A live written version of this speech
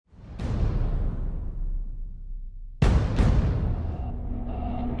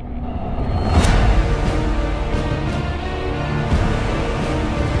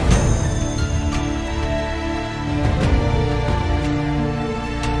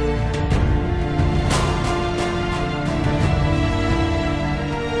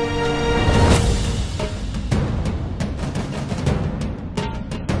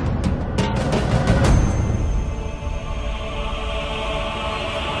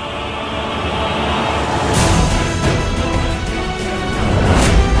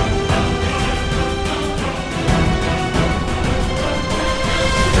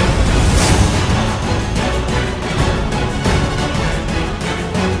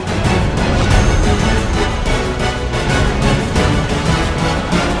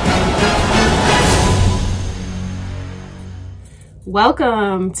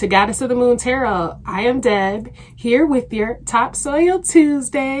Welcome to Goddess of the Moon Tarot. I am Deb, here with your Topsoil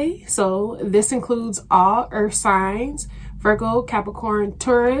Tuesday. So this includes all earth signs, Virgo, Capricorn,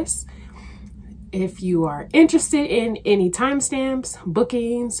 Taurus. If you are interested in any timestamps,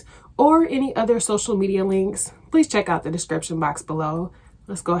 bookings, or any other social media links, please check out the description box below.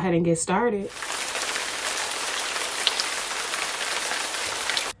 Let's go ahead and get started.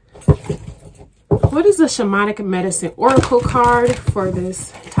 What is the Shamanic Medicine Oracle card for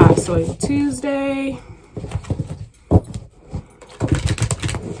this Topsoil Tuesday?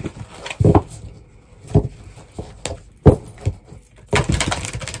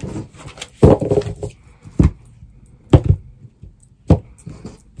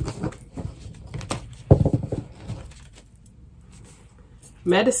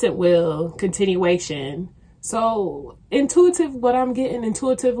 Medicine Wheel, continuation. So what I'm getting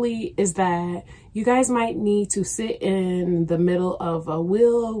intuitively is that you guys might need to sit in the middle of a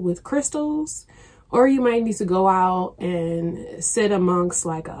wheel with crystals, or you might need to go out and sit amongst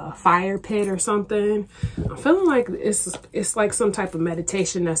like a fire pit or something. I'm feeling like it's like some type of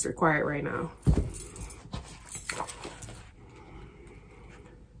meditation that's required right now.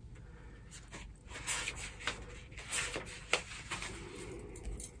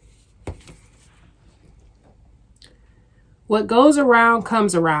 What goes around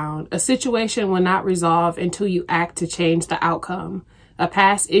comes around. A situation will not resolve until you act to change the outcome. A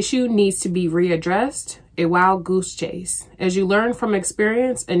past issue needs to be readdressed. A wild goose chase. As you learn from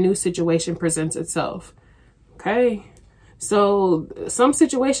experience, a new situation presents itself. Okay. So some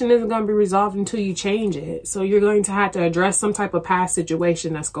situation isn't going to be resolved until you change it. So you're going to have to address some type of past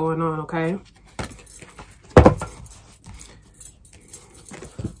situation that's going on. Okay.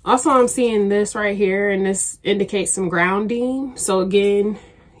 Also, I'm seeing this right here, and this indicates some grounding. So again,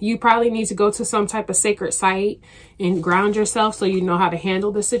 you probably need to go to some type of sacred site and ground yourself so you know how to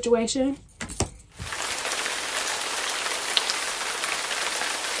handle the situation.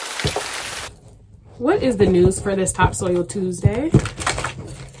 What is the news for this Topsoil Tuesday?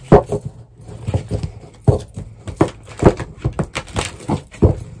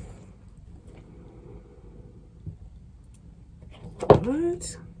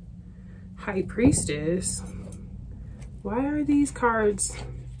 What? High Priestess. Why are these cards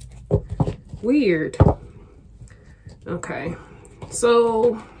weird? Okay,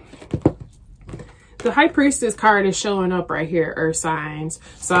 so the High Priestess card is showing up right here, earth signs.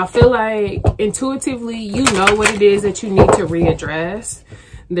 So I feel like intuitively you know what it is that you need to readdress.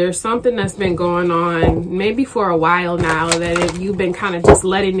 There's something that's been going on maybe for a while now that you've been kind of just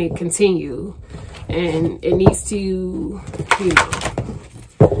letting it continue, and it needs to, you know,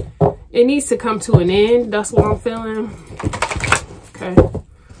 it needs to come to an end. That's what I'm feeling. Okay.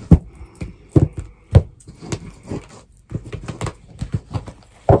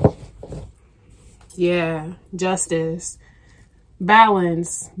 Yeah, justice.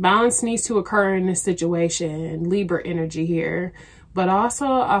 Balance. Balance needs to occur in this situation. Libra energy here. But also,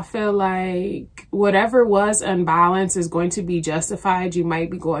 I feel like whatever was unbalanced is going to be justified. You might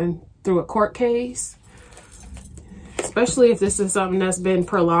be going through a court case. Especially if this is something that's been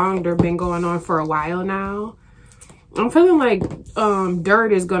prolonged or been going on for a while now. I'm feeling like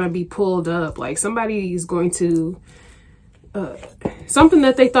dirt is going to be pulled up. Like somebody is going to, something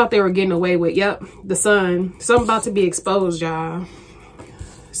that they thought they were getting away with. Yep, the sun. Something about to be exposed, y'all.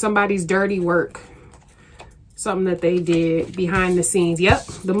 Somebody's dirty work. Something that they did behind the scenes. Yep,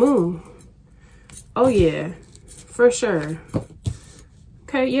 the moon. Oh yeah, for sure.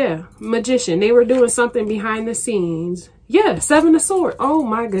 Okay, yeah, magician. They were doing something behind the scenes. Yeah, Seven of Swords. Oh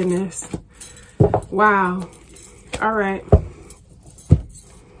my goodness. Wow. All right.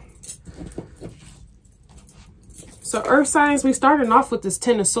 So earth signs, we started off with this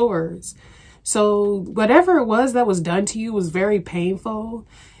Ten of Swords. So whatever it was that was done to you was very painful.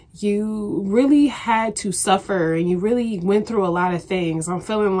 You really had to suffer, and you really went through a lot of things. I'm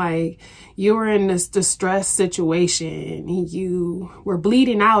feeling like you were in this distressed situation. You were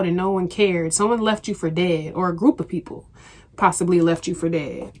bleeding out and no one cared. Someone left you for dead, or a group of people possibly left you for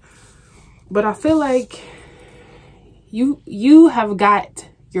dead. But I feel like you have got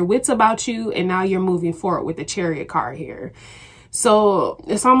your wits about you, and now you're moving forward with the Chariot card here. So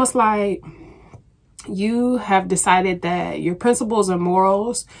it's almost like you have decided that your principles and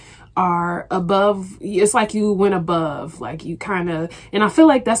morals are above. It's like you went above, like you kind of, and I feel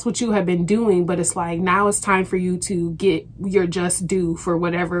like that's what you have been doing, but it's like now it's time for you to get your just due for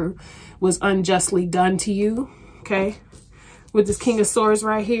whatever was unjustly done to you. Okay. With this King of Swords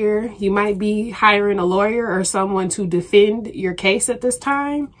right here, you might be hiring a lawyer or someone to defend your case at this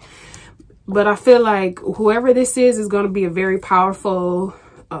time. But I feel like whoever this is going to be a very powerful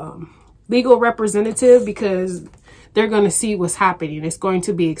legal representative, because they're going to see what's happening. It's going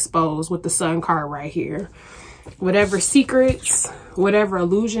to be exposed with the Sun card right here. Whatever secrets, whatever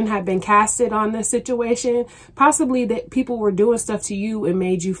illusion had been casted on this situation, possibly that people were doing stuff to you and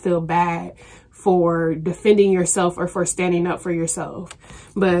made you feel bad for defending yourself or for standing up for yourself.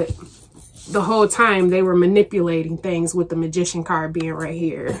 But the whole time they were manipulating things, with the Magician card being right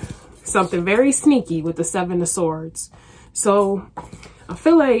here. Something very sneaky with the 7 of Swords. So I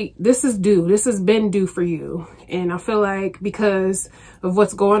feel like this is due. This has been due for you. And I feel like because of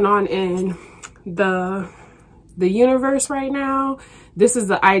what's going on in the universe right now, this is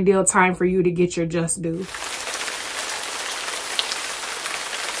the ideal time for you to get your just due.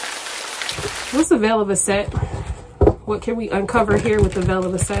 What's the Veil of ASET? What can we uncover here with the Veil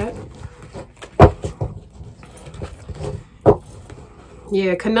of ASET?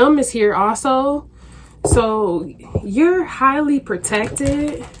 Yeah, Kanum is here also. So you're highly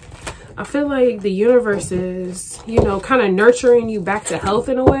protected. I feel like the universe is, you know, kind of nurturing you back to health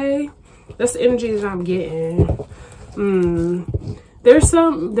in a way. That's the energy that I'm getting. There's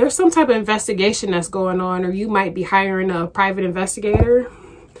some type of investigation that's going on, or you might be hiring a private investigator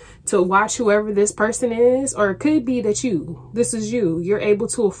to watch whoever this person is, or it could be that this is you. You're able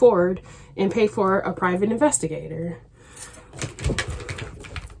to afford and pay for a private investigator.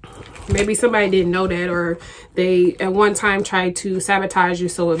 Maybe somebody didn't know that, or they at one time tried to sabotage you,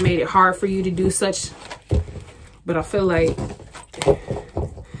 so it made it hard for you to do such. But I feel like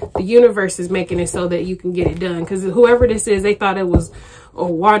the universe is making it so that you can get it done. Because whoever this is, they thought it was a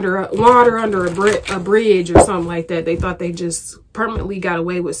water under a bridge or something like that. They thought they just permanently got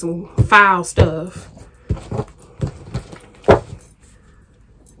away with some foul stuff.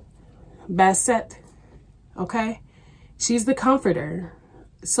 Basset, okay? She's the comforter.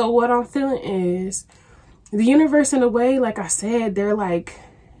 So what I'm feeling is the universe, in a way, like I said, they're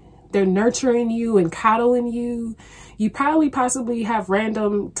nurturing you and coddling you. You possibly have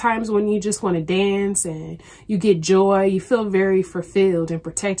random times when you just want to dance and you get joy. You feel very fulfilled and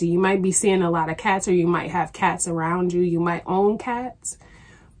protected. You might be seeing a lot of cats, or you might have cats around you. You might own cats,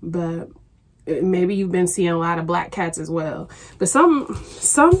 but maybe you've been seeing a lot of black cats as well. But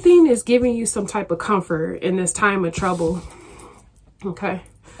something is giving you some type of comfort in this time of trouble. Okay.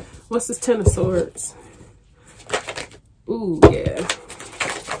 What's this 10 of Swords? Ooh, yeah.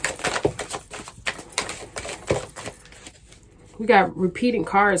 We got repeating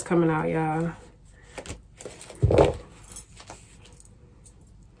cards coming out, y'all.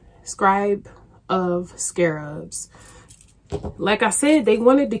 Scribe of Scarabs. Like I said, they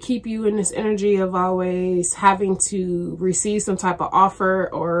wanted to keep you in this energy of always having to receive some type of offer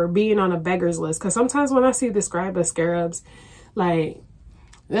or being on a beggar's list. Because sometimes when I see the Scribe of Scarabs, like,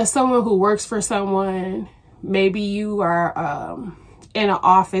 that's someone who works for someone. Maybe you are in an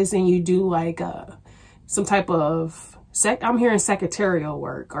office and you do like some type of, I'm hearing secretarial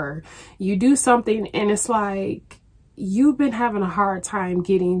work, or you do something and it's like you've been having a hard time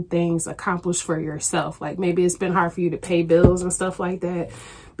getting things accomplished for yourself. Like maybe it's been hard for you to pay bills and stuff like that,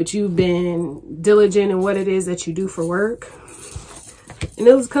 but you've been diligent in what it is that you do for work. And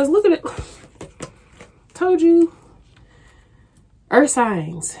it was because, look at it, told you. Earth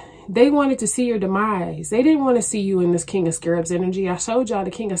signs, they wanted to see your demise. They didn't want to see you in this King of Scarabs energy. I showed y'all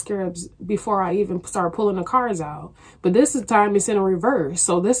the King of Scarabs before I even started pulling the cards out. But this time it's in a reverse.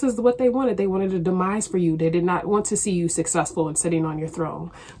 So this is what they wanted. They wanted a demise for you. They did not want to see you successful and sitting on your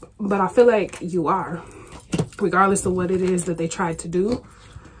throne. But I feel like you are, regardless of what it is that they tried to do.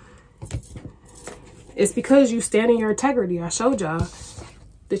 It's because you stand in your integrity. I showed y'all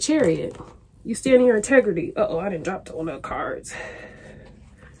the Chariot. You stand in your integrity. Uh-oh, I didn't drop all the cards.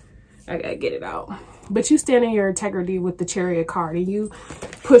 I gotta get it out. But you stand in your integrity with the Chariot card, and you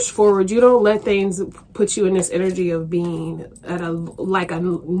push forward. You don't let things put you in this energy of being at a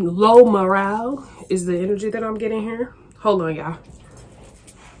low morale is the energy that I'm getting here. Hold on, y'all.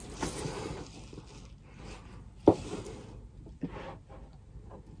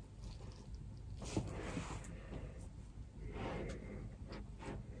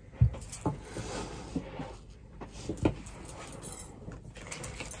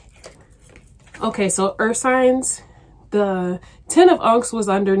 Okay, so earth signs, the 10 of Unks was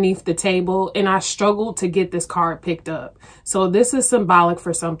underneath the table and I struggled to get this card picked up. So this is symbolic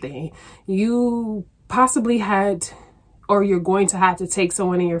for something. You possibly had, or you're going to have to take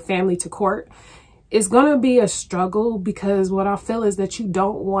someone in your family to court. It's going to be a struggle because what I feel is that you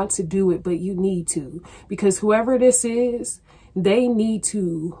don't want to do it, but you need to. Because whoever this is, they need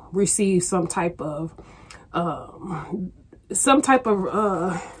to receive some type of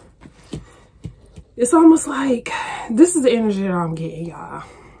It's almost like this is the energy that I'm getting, y'all.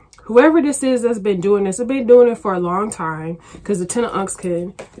 Whoever this is that's been doing this, have been doing it for a long time, because the Ten of Unks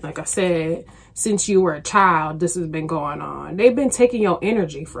can, like I said, since you were a child, this has been going on. They've been taking your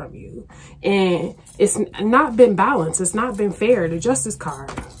energy from you, and it's not been balanced. It's not been fair. The Justice card.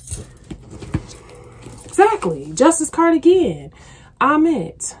 Exactly. Justice card again.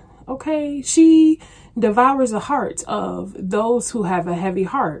 Amet. Okay. She devours the hearts of those who have a heavy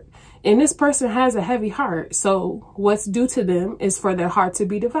heart. And this person has a heavy heart. So what's due to them is for their heart to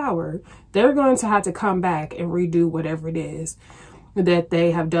be devoured. They're going to have to come back and redo whatever it is that they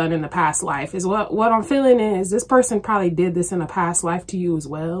have done in the past life. Is what I'm feeling is this person probably did this in a past life to you as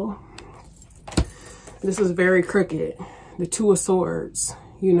well. This is very crooked. The Two of Swords.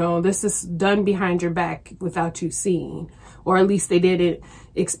 You know, this is done behind your back without you seeing. Or at least they didn't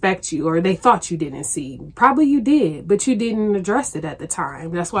expect you, or they thought you didn't see. Probably you did, but you didn't address it at the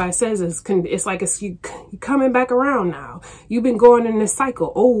time. That's why it says it's like you coming back around now. You've been going in this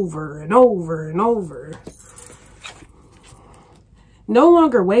cycle over and over and over. No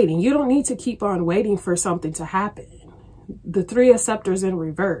longer waiting. You don't need to keep on waiting for something to happen. The Three of Scepters in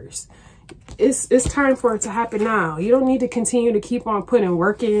reverse. It's time for it to happen now. You don't need to continue to keep on putting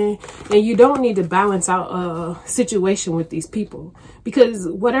work in, and you don't need to balance out a situation with these people, because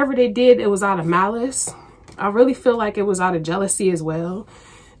whatever they did, it was out of malice. I really feel like it was out of jealousy as well.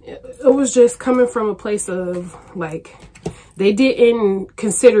 It was just coming from a place of like, they didn't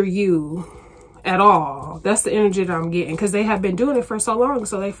consider you at all. That's the energy that I'm getting, because they have been doing it for so long,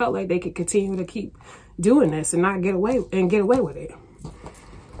 so they felt like they could continue to keep doing this and not get away with it.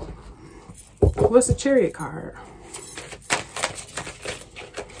 What's the Chariot card?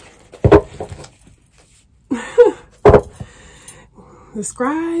 The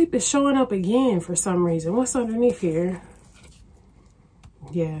Scribe is showing up again for some reason. What's underneath here?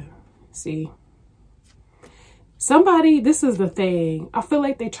 Yeah, see. Somebody, this is the thing. I feel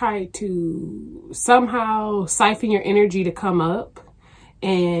like they tried to somehow siphon your energy to come up,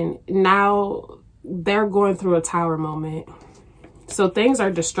 and now they're going through a tower moment. So things are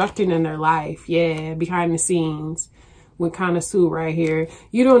destructing in their life. Yeah, behind the scenes with kind of Sue right here.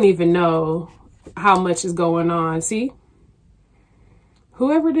 You don't even know how much is going on. See?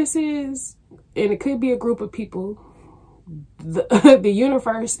 Whoever this is, and it could be a group of people, the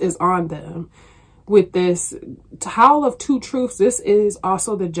universe is on them with this Howl of Two Truths. This is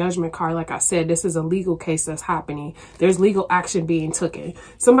also the Judgment card. Like I said, this is a legal case that's happening. There's legal action being taken.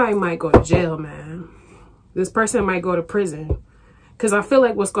 Somebody might go to jail, man. This person might go to prison. Because I feel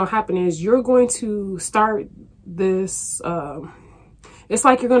like what's going to happen is you're going to start this, it's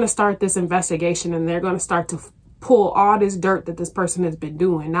like you're going to start this investigation, and they're going to start to pull all this dirt that this person has been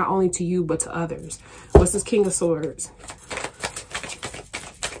doing, not only to you, but to others. What's this King of Swords?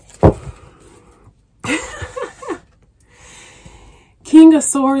 King of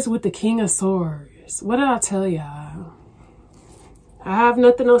Swords with the King of Swords. What did I tell y'all? I have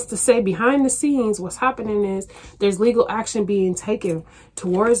nothing else to say. Behind the scenes, what's happening is there's legal action being taken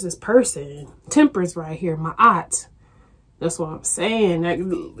towards this person. Temperance right here, my aunt. That's what I'm saying.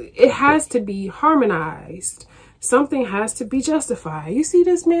 It has to be harmonized. Something has to be justified. You see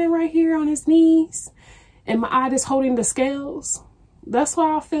this man right here on his knees, and my aunt is holding the scales. That's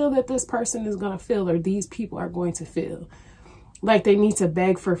why I feel that this person is going to feel, or these people are going to feel like they need to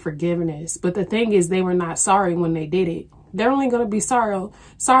beg for forgiveness. But the thing is, they were not sorry when they did it. They're only going to be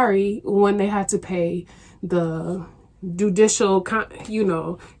sorry when they had to pay the judicial,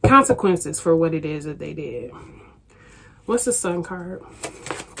 consequences for what it is that they did. What's the Sun card?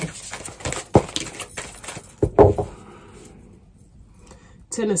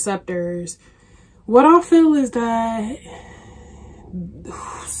 Ten of Scepters. What I feel is that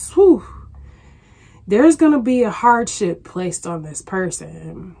there's going to be a hardship placed on this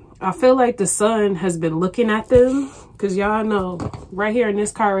person. I feel like the sun has been looking at them, because y'all know right here in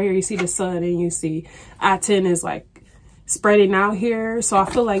this card right here, you see the sun, and you see I-10 is like spreading out here. So I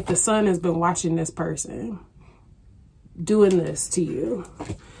feel like the sun has been watching this person doing this to you.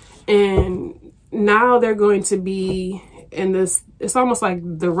 And now they're going to be in this, it's almost like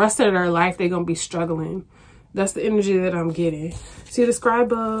the rest of their life, they're going to be struggling. That's the energy that I'm getting. See the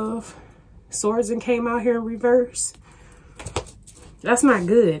Scribe of Swords and came out here in reverse. That's not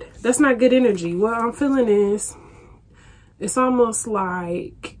good. That's not good energy. What I'm feeling is, it's almost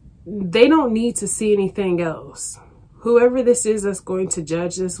like they don't need to see anything else. Whoever this is that's going to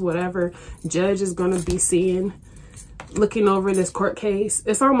judge this, whatever judge is going to be seeing, looking over this court case,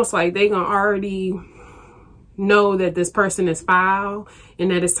 it's almost like they gonna already know that this person is foul and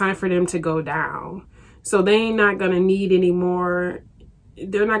that it's time for them to go down. So they ain't not going to need any more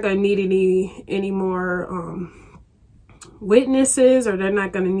they're not going to need any more witnesses, or they're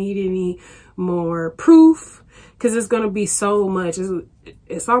not going to need any more proof, because it's going to be so much.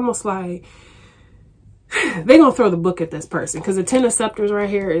 It's almost like they're going to throw the book at this person, because the 10 of scepters right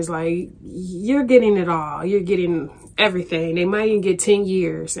here is like, you're getting it all. You're getting everything. They might even get 10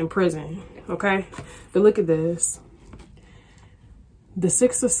 years in prison. Okay. But look at this. The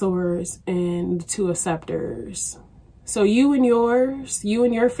 6 of swords and the 2 of scepters. So you and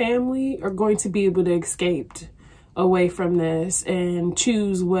your family are going to be able to escape away from this and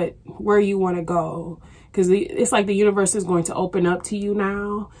choose where you want to go. Because it's like the universe is going to open up to you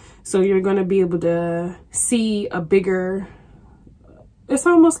now. So you're going to be able to see a bigger, it's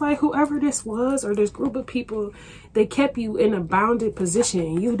almost like whoever this was, or this group of people, they kept you in a bounded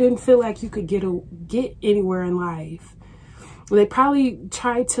position. You didn't feel like you could get anywhere in life. They probably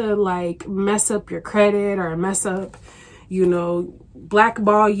tried to like mess up your credit, or mess up, you know,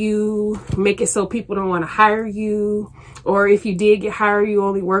 blackball you, make it so people don't want to hire you. Or if you did get hired, you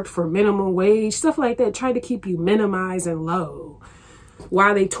only worked for minimum wage, stuff like that. Try to keep you minimized and low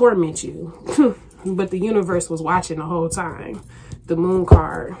while they torment you. But the universe was watching the whole time. The moon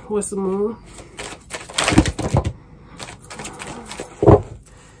card. What's the moon?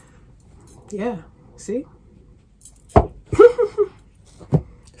 Yeah, see?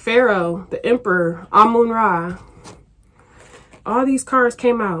 Pharaoh, the Emperor, Amun-Ra. All these cards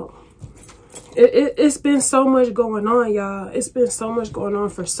came out. It's been so much going on, y'all. It's been so much going on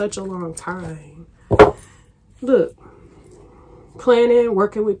for such a long time. Look. Planning,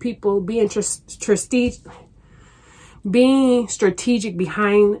 working with people, being strategic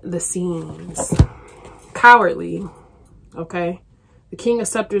behind the scenes. Cowardly. Okay. The King of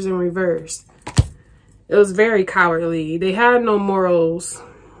Scepters in reverse. It was very cowardly. They had no morals.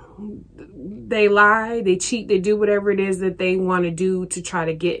 They lie, they cheat, they do whatever it is that they want to do to try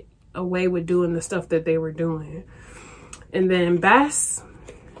to get away with doing the stuff that they were doing. And then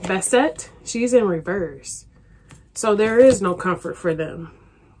Basset, she's in reverse. So there is no comfort for them.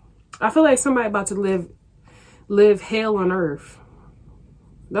 I feel like somebody about to live hell on earth.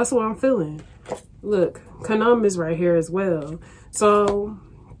 That's what I'm feeling. Look, Kanam is right here as well. So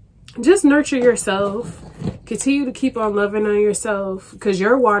just nurture yourself. Continue to keep on loving on yourself, because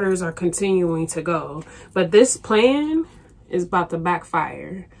your waters are continuing to go. But this plan is about to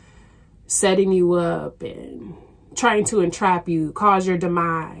backfire. Setting you up and trying to entrap you, cause your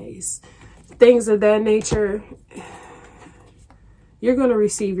demise. Things of that nature. You're going to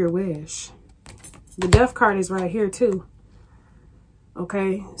receive your wish. The Death card is right here too.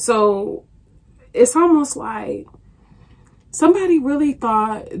 Okay. So it's almost like somebody really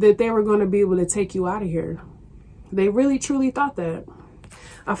thought that they were going to be able to take you out of here. They really, truly thought that.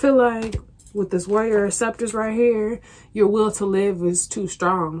 I feel like with this Warrior of Scepters right here, your will to live is too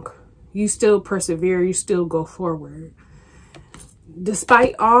strong. You still persevere. You still go forward.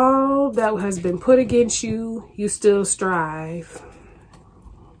 Despite all that has been put against you, you still strive.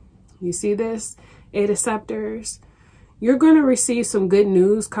 You see this? 8 of Scepters. You're going to receive some good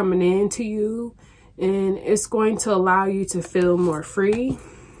news coming in to you. And it's going to allow you to feel more free.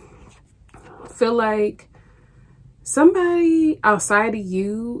 Feel like somebody outside of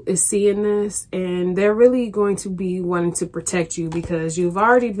you is seeing this, and they're really going to be wanting to protect you, because you've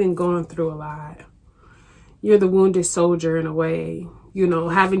already been going through a lot. You're the wounded soldier in a way, you know,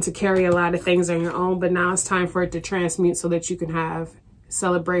 having to carry a lot of things on your own, but now it's time for it to transmute so that you can have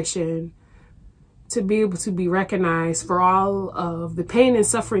celebration, to be able to be recognized for all of the pain and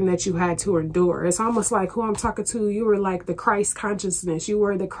suffering that you had to endure. It's almost like who I'm talking to, you were like the Christ consciousness. You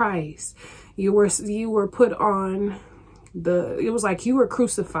were the Christ. You were put on it was like you were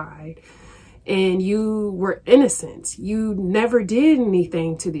crucified, and you were innocent. You never did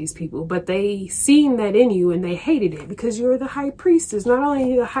anything to these people, but they seen that in you and they hated it, because you're the high priestess. Not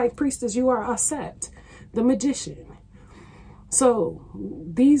only the high priestess, you are ASET, the magician. So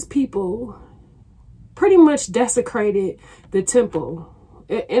these people pretty much desecrated the temple.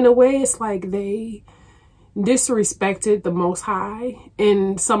 In a way, it's like they disrespected the Most High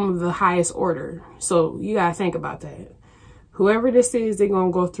in some of the highest order. So you gotta think about that. Whoever this is, they're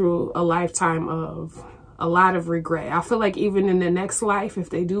gonna go through a lifetime of a lot of regret. I feel like even in the next life, if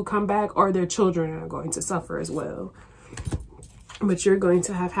they do come back, or their children are going to suffer as well. But you're going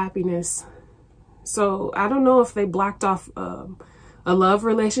to have happiness. So I don't know if they blocked off a love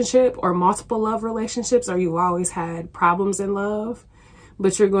relationship or multiple love relationships, or you always had problems in love.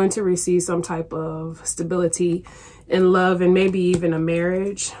 But you're going to receive some type of stability in love, and maybe even a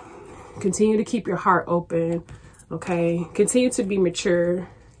marriage. Continue to keep your heart open, okay? Continue to be mature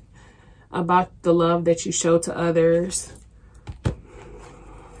about the love that you show to others.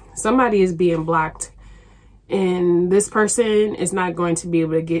 Somebody is being blocked, and this person is not going to be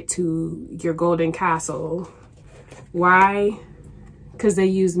able to get to your golden castle. Why? Because they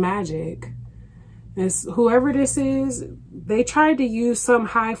use magic. It's, whoever this is, they tried to use some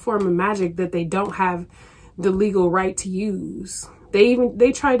high form of magic that they don't have the legal right to use. They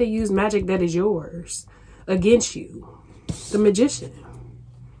tried to use magic that is yours against you. The Magician.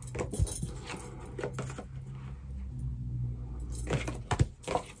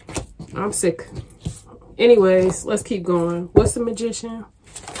 I'm sick. Anyways, let's keep going. What's the Magician?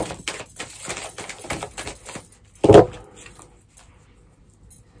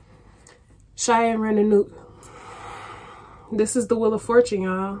 Cheyenne Renanu. This is the Wheel of Fortune,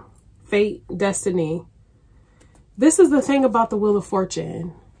 y'all. Fate, destiny. This is the thing about the Wheel of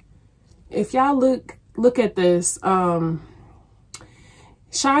Fortune. If y'all look at this, Cheyenne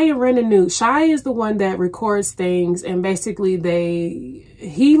Renanu. Shy is the one that records things, and basically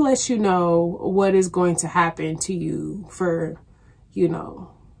he lets you know what is going to happen to you for, you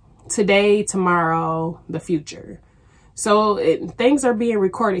know, today, tomorrow, the future. So things are being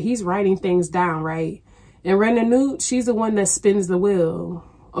recorded. He's writing things down, right? And Renanu, she's the one that spins the wheel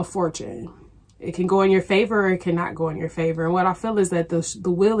of fortune. It can go in your favor or it cannot go in your favor. And what I feel is that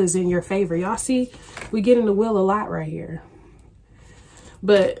the wheel is in your favor. Y'all see, we get in the wheel a lot right here.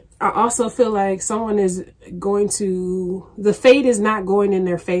 But I also feel like someone is going to, the fate is not going in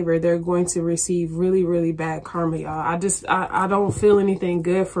their favor. They're going to receive really, really bad karma, y'all. I don't feel anything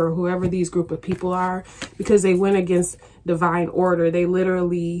good for whoever these group of people are, because they went against divine order. They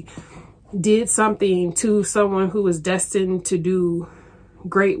literally did something to someone who was destined to do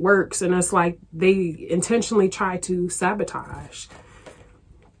great works. And it's like they intentionally try to sabotage.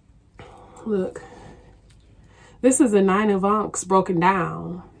 Look. This is a 9 of Ankhs broken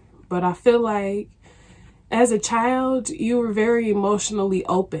down, but I feel like as a child, you were very emotionally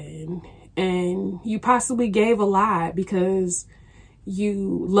open, and you possibly gave a lot because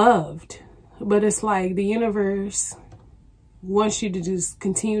you loved, but it's like the universe wants you to just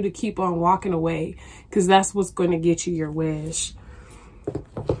continue to keep on walking away, because that's what's going to get you your wish.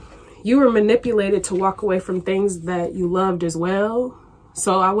 You were manipulated to walk away from things that you loved as well.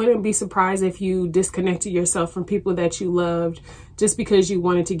 So I wouldn't be surprised if you disconnected yourself from people that you loved just because you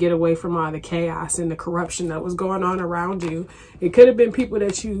wanted to get away from all the chaos and the corruption that was going on around you. It could have been people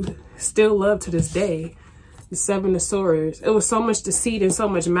that you still love to this day. The 7 of Swords. It was so much deceit and so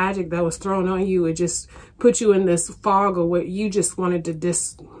much magic that was thrown on you. It just put you in this fog of what you just wanted to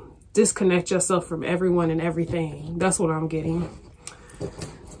disconnect yourself from everyone and everything. That's what I'm getting.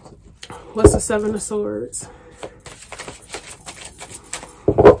 What's the 7 of Swords?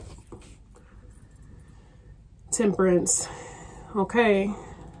 Temperance. Okay,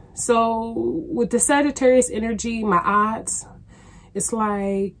 so with the Sagittarius energy, my odds, it's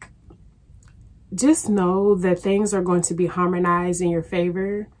like, just know that things are going to be harmonized in your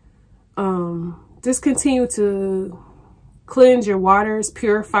favor. Just continue to cleanse your waters,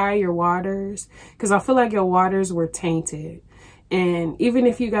 purify your waters, because I feel like your waters were tainted. And even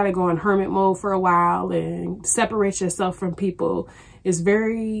if you got to go in hermit mode for a while and separate yourself from people, it's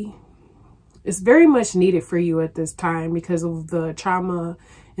very much needed for you at this time because of the trauma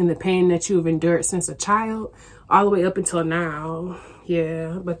and the pain that you've endured since a child all the way up until now.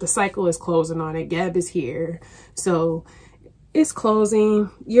 Yeah, but the cycle is closing on it. Gab is here. So it's closing.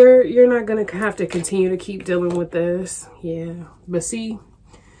 You're not going to have to continue to keep dealing with this. Yeah, but see,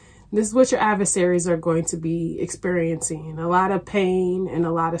 this is what your adversaries are going to be experiencing. A lot of pain and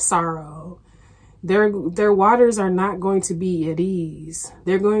a lot of sorrow. Their waters are not going to be at ease.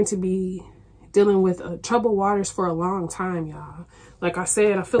 They're going to be dealing with troubled waters for a long time, y'all. Like I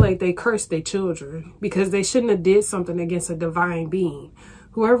said, I feel like they cursed their children because they shouldn't have did something against a divine being.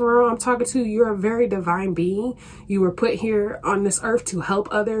 Whoever I'm talking to, you're a very divine being. You were put here on this earth to help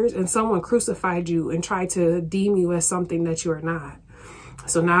others, and someone crucified you and tried to deem you as something that you are not.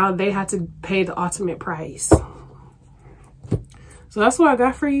 So now they had to pay the ultimate price. So that's what I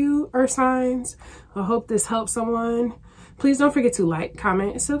got for you, Earth signs. I hope this helps someone. Please don't forget to like,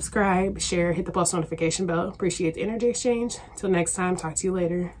 comment, subscribe, share, hit the post notification bell. Appreciate the energy exchange. Till next time, talk to you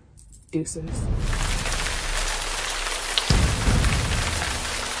later. Deuces.